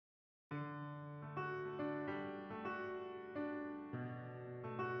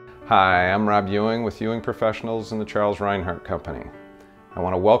Hi, I'm Rob Ewing with Ewing Professionals and the Charles Reinhardt Company. I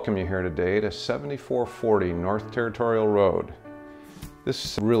want to welcome you here today to 7440 North Territorial Road. This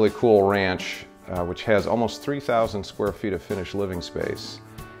is a really cool ranch which has almost 3,000 square feet of finished living space.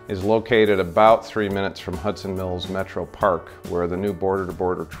 Is located about 3 minutes from Hudson Mills Metro Park, where the new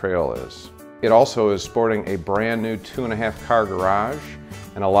border-to-border trail is. It also is sporting a brand new 2.5 car garage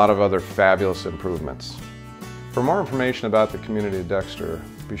and a lot of other fabulous improvements. For more information about the community of Dexter,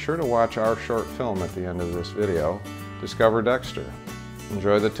 be sure to watch our short film at the end of this video, Discover Dexter.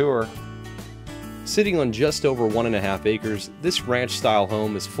 Enjoy the tour. Sitting on just over 1.5 acres, this ranch-style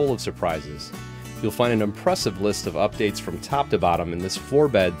home is full of surprises. You'll find an impressive list of updates from top to bottom in this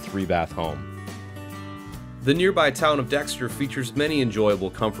 4-bed, 3-bath home. The nearby town of Dexter features many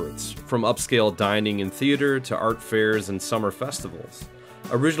enjoyable comforts, from upscale dining and theater to art fairs and summer festivals.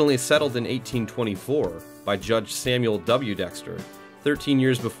 Originally settled in 1824 by Judge Samuel W. Dexter, 13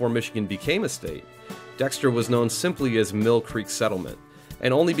 years before Michigan became a state, Dexter was known simply as Mill Creek Settlement,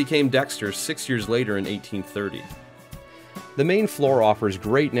 and only became Dexter 6 years later in 1830. The main floor offers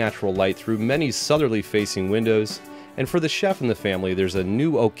great natural light through many southerly facing windows, and for the chef in the family there's a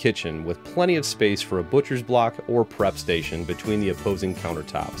new oak kitchen with plenty of space for a butcher's block or prep station between the opposing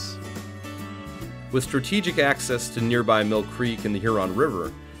countertops. With strategic access to nearby Mill Creek and the Huron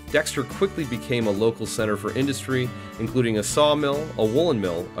River, Dexter quickly became a local center for industry, including a sawmill, a woolen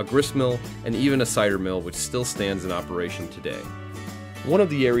mill, a grist mill, and even a cider mill, which still stands in operation today. One of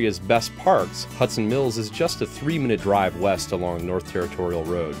the area's best parks, Hudson Mills, is just a 3-minute drive west along North Territorial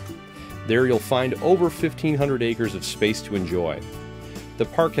Road. There you'll find over 1,500 acres of space to enjoy. The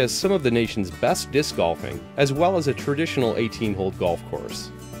park has some of the nation's best disc golfing, as well as a traditional 18-hole golf course.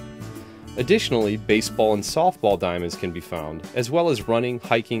 Additionally, baseball and softball diamonds can be found, as well as running,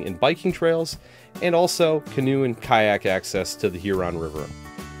 hiking, and biking trails, and also canoe and kayak access to the Huron River.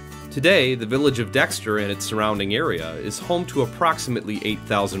 Today, the village of Dexter and its surrounding area is home to approximately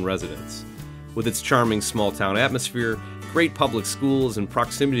 8,000 residents. With its charming small-town atmosphere, great public schools, and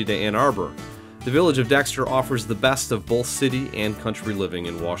proximity to Ann Arbor, the village of Dexter offers the best of both city and country living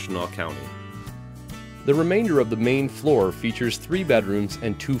in Washtenaw County. The remainder of the main floor features 3 bedrooms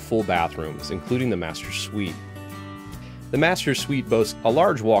and 2 full bathrooms, including the master suite. The master suite boasts a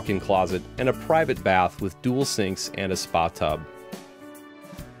large walk-in closet and a private bath with dual sinks and a spa tub.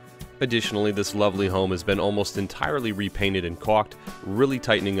 Additionally, this lovely home has been almost entirely repainted and caulked, really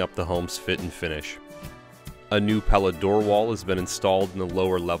tightening up the home's fit and finish. A new Pella door wall has been installed in the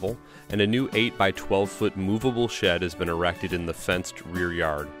lower level, and a new 8 by 12 foot movable shed has been erected in the fenced rear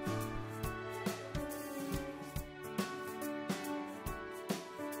yard.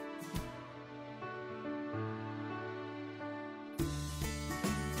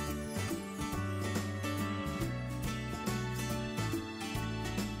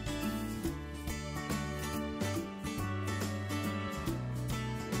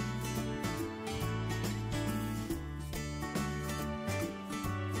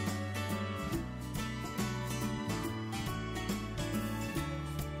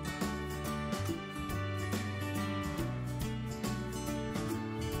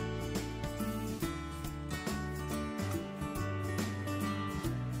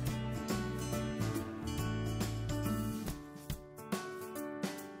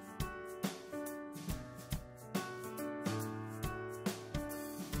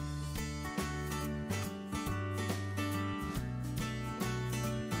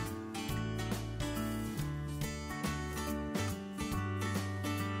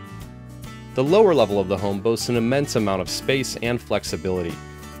 The lower level of the home boasts an immense amount of space and flexibility,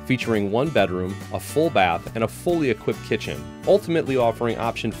 featuring 1 bedroom, a full bath, and a fully equipped kitchen, ultimately offering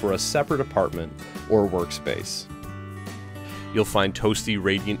option for a separate apartment or workspace. You'll find toasty,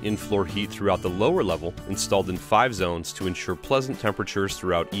 radiant in-floor heat throughout the lower level, installed in 5 zones to ensure pleasant temperatures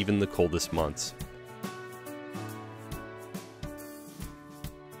throughout even the coldest months.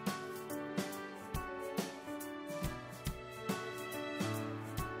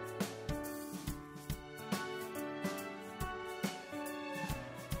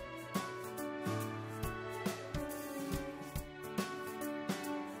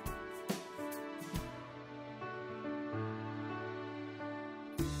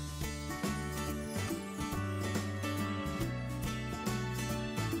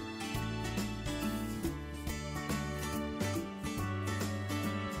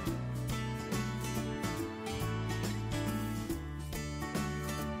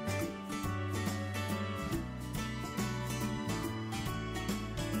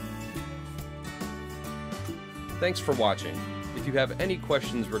 Thanks for watching. If you have any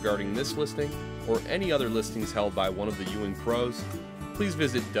questions regarding this listing or any other listings held by one of the Ewing pros, please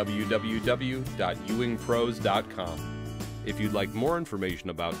visit www.ewingpros.com. If you'd like more information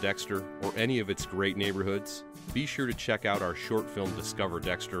about Dexter or any of its great neighborhoods, be sure to check out our short film Discover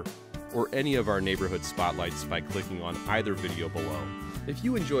Dexter or any of our neighborhood spotlights by clicking on either video below. If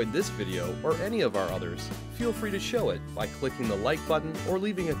you enjoyed this video or any of our others, feel free to show it by clicking the like button or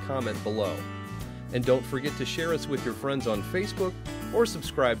leaving a comment below. And don't forget to share us with your friends on Facebook or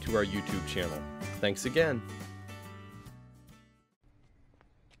subscribe to our YouTube channel. Thanks again.